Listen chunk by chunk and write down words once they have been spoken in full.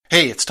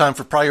Hey, it's time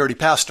for Priority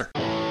Pastor.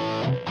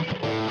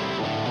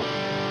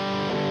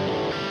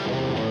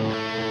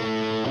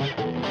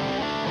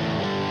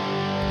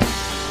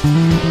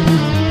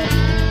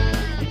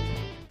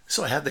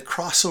 So I had the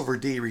Crossover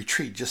Day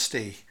retreat just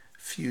a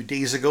few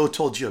days ago.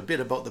 Told you a bit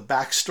about the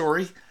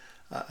backstory,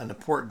 an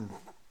important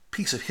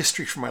piece of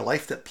history from my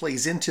life that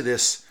plays into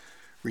this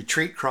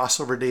retreat.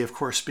 Crossover Day, of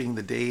course, being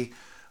the day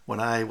when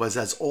I was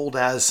as old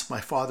as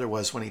my father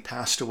was when he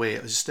passed away.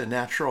 It was just a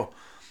natural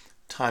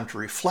time to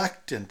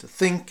reflect and to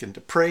think and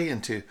to pray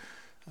and to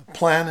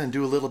plan and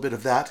do a little bit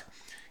of that.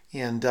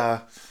 And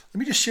let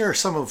me just share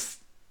some of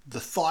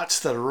the thoughts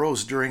that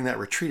arose during that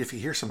retreat. If you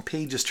hear some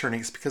pages turning,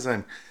 it's because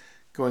I'm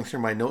going through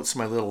my notes in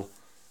my little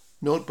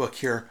notebook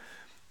here.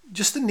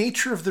 Just the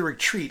nature of the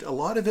retreat, a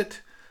lot of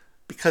it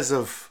because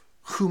of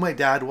who my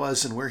dad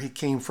was and where he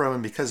came from,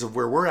 and because of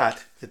where we're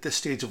at this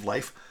stage of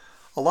life.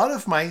 A lot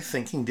of my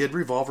thinking did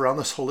revolve around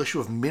this whole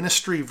issue of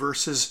ministry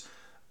versus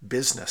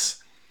business.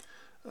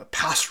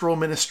 Pastoral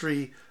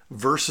ministry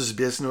versus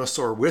business,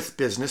 or with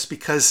business,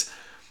 because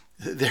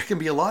there can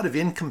be a lot of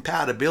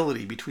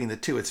incompatibility between the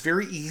two. It's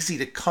very easy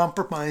to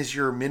compromise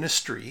your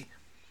ministry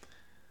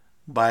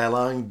by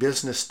allowing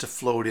business to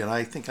float in.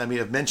 I think I may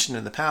have mentioned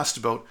in the past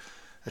about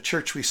a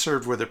church we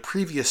served where the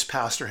previous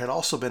pastor had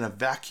also been a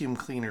vacuum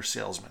cleaner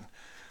salesman.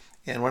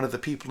 And one of the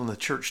people in the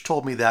church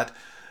told me that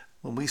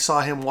when we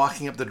saw him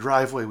walking up the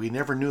driveway, we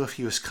never knew if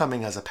he was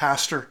coming as a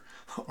pastor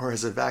or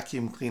as a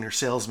vacuum cleaner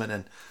salesman.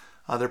 And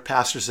other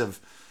pastors have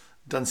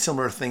done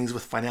similar things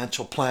with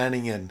financial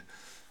planning and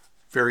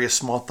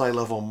various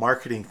multi-level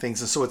marketing things.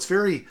 And so it's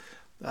very,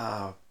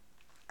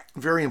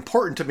 very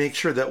important to make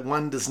sure that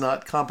one does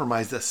not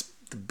compromise this.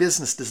 The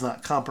business does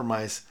not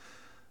compromise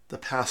the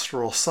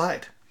pastoral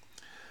side.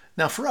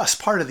 Now, for us,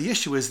 part of the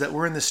issue is that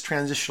we're in this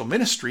transitional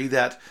ministry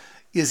that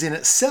is in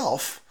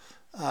itself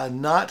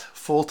not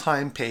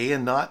full-time pay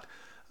and not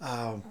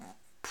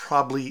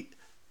probably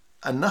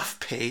enough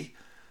pay,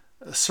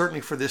 certainly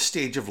for this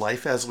stage of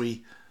life as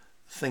we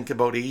think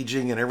about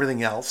aging and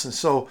everything else. And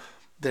so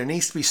there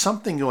needs to be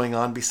something going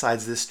on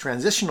besides this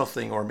transitional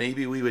thing, or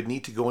maybe we would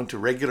need to go into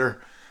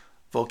regular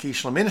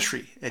vocational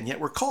ministry, and yet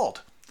we're called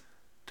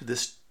to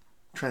this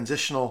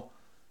transitional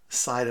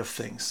side of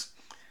things.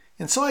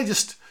 And so I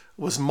just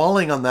was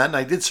mulling on that, and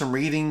I did some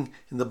reading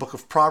in the book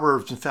of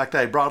Proverbs. In fact,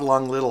 I brought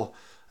along a little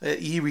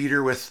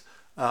e-reader with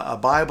a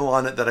Bible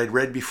on it that I'd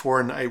read before,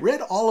 and I read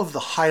all of the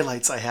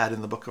highlights I had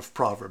in the book of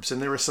Proverbs. And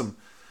there were some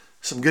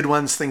good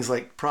ones, things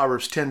like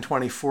Proverbs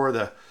 10:24,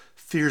 the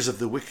fears of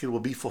the wicked will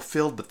be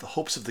fulfilled, but the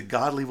hopes of the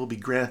godly will be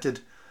granted.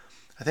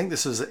 I think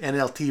this is an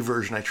NLT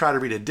version. I try to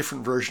read a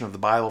different version of the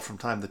Bible from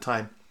time to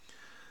time.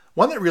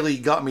 One that really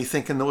got me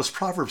thinking, though, was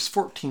Proverbs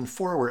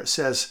 14:4, where it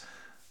says,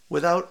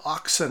 without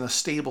oxen a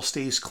stable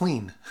stays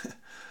clean,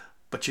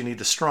 but you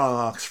need a strong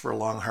ox for a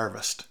long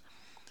harvest.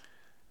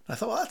 And I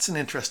thought, well, that's an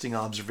interesting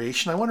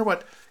observation. I wonder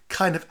what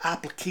kind of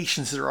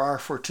applications there are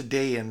for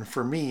today and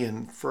for me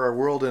and for our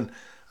world. And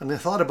I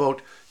thought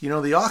about,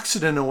 the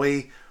oxen in a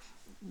way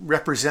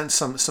represents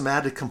some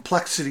added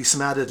complexity,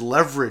 some added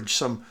leverage,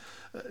 some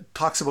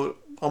talks about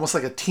almost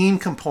like a team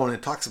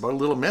component, talks about a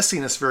little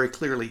messiness very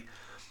clearly.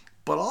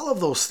 But all of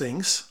those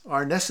things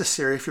are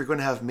necessary if you're going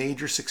to have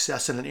major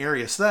success in an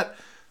area. So that,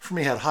 for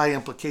me, had high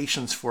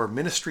implications for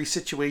ministry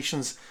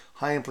situations,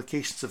 high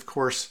implications, of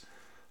course,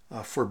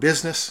 for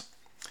business.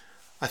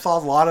 I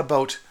thought a lot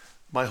about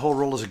my whole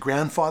role as a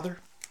grandfather,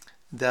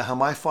 that how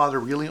my father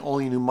really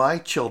only knew my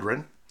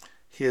children,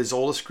 his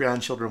oldest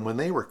grandchildren, when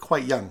they were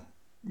quite young,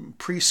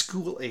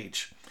 preschool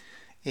age.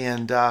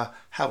 And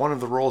how one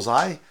of the roles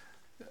I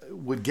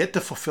would get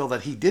to fulfill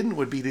that he didn't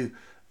would be to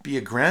be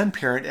a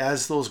grandparent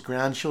as those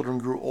grandchildren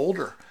grew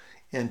older,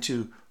 and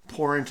to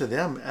pour into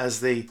them as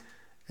they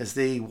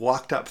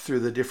walked up through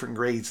the different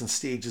grades and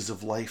stages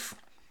of life.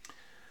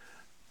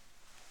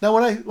 Now,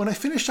 when I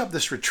finished up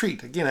this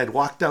retreat, again, I'd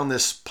walked down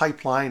this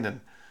pipeline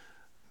and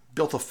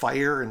built a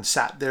fire and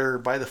sat there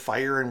by the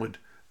fire and would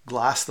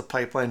glass the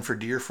pipeline for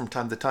deer from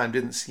time to time.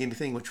 Didn't see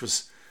anything, which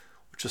was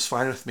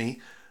fine with me.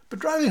 But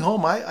driving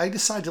home, I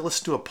decided to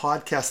listen to a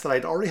podcast that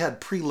I'd already had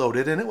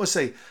preloaded, and it was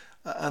an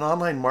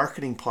online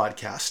marketing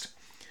podcast.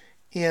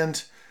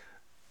 And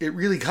it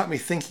really got me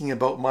thinking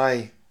about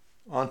my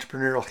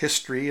entrepreneurial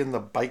history and the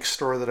bike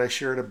store that I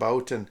shared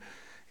about, and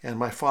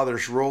my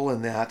father's role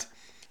in that.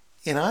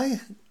 And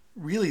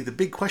the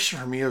big question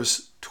for me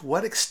was, to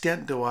what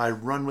extent do I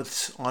run with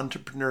this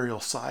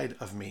entrepreneurial side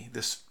of me,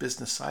 this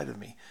business side of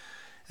me?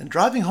 And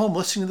driving home,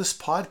 listening to this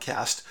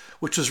podcast,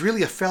 which was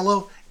really a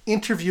fellow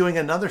interviewing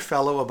another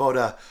fellow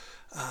about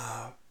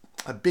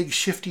a big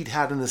shift he'd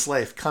had in his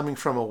life, coming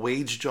from a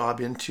wage job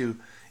into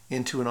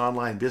an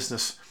online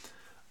business,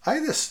 I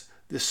had this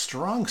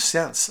strong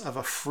sense of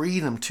a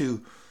freedom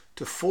to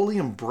fully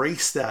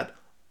embrace that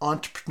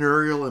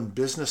entrepreneurial and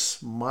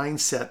business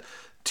mindset,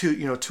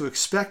 to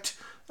expect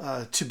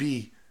to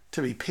be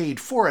paid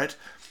for it,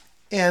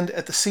 and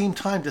at the same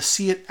time to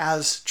see it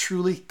as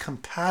truly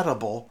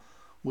compatible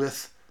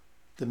with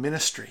the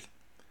ministry.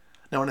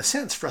 Now, in a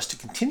sense, for us to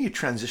continue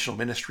transitional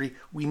ministry,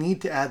 we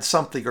need to add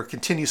something or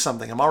continue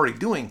something I'm already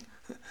doing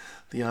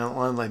the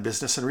online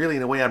business. And really,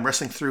 in a way, I'm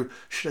wrestling through,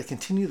 should I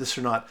continue this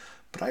or not?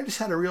 But I just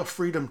had a real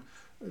freedom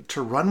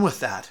to run with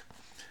that.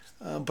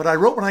 But I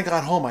wrote when I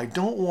got home, I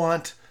don't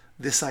want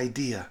this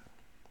idea,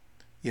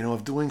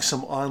 of doing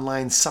some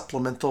online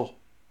supplemental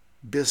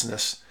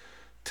business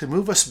to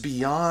move us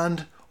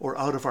beyond or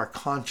out of our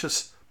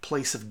conscious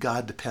place of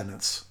God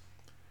dependence.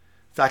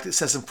 In fact, it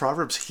says in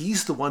Proverbs,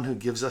 He's the one who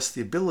gives us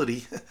the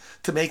ability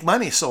to make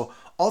money. So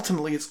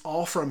ultimately, it's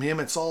all from Him.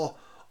 It's all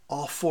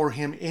for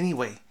Him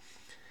anyway.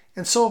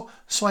 And so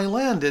I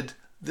landed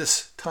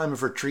this time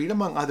of retreat,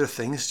 among other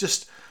things,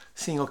 just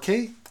saying,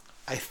 okay,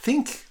 I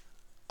think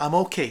I'm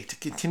okay to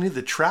continue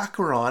the track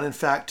we're on. In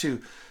fact,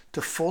 to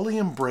fully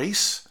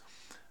embrace,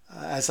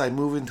 as I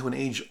move into an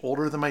age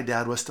older than my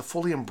dad was, to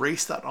fully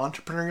embrace that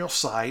entrepreneurial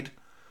side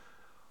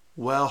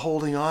while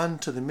holding on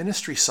to the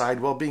ministry side,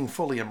 while being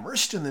fully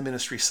immersed in the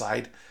ministry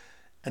side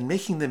and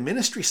making the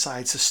ministry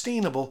side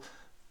sustainable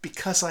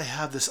because I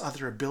have this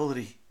other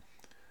ability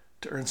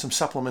to earn some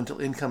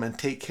supplemental income and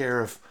take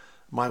care of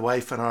my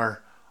wife and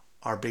our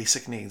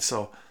basic needs.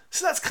 So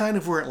that's kind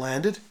of where it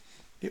landed.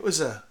 It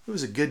was a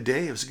good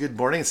day. It was a good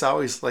morning. It's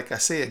always, like I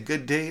say, a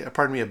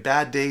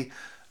bad day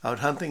out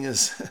hunting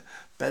is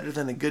better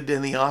than a good day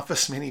in the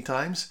office many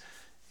times.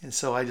 And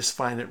so I just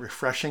find it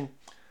refreshing.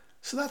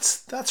 So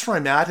that's where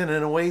I'm at. And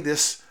in a way,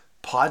 this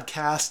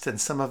podcast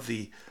and some of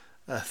the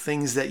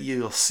things that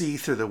you'll see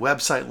through the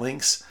website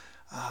links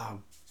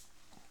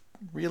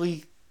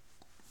really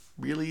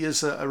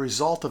is a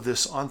result of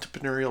this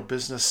entrepreneurial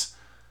business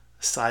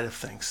side of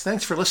things.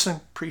 Thanks for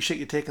listening. Appreciate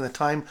you taking the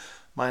time.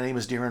 My name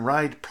is Darren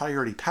Ride,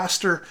 Priority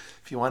Pastor.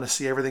 If you want to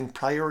see everything,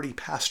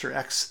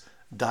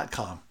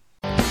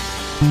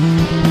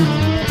 PriorityPastorX.com.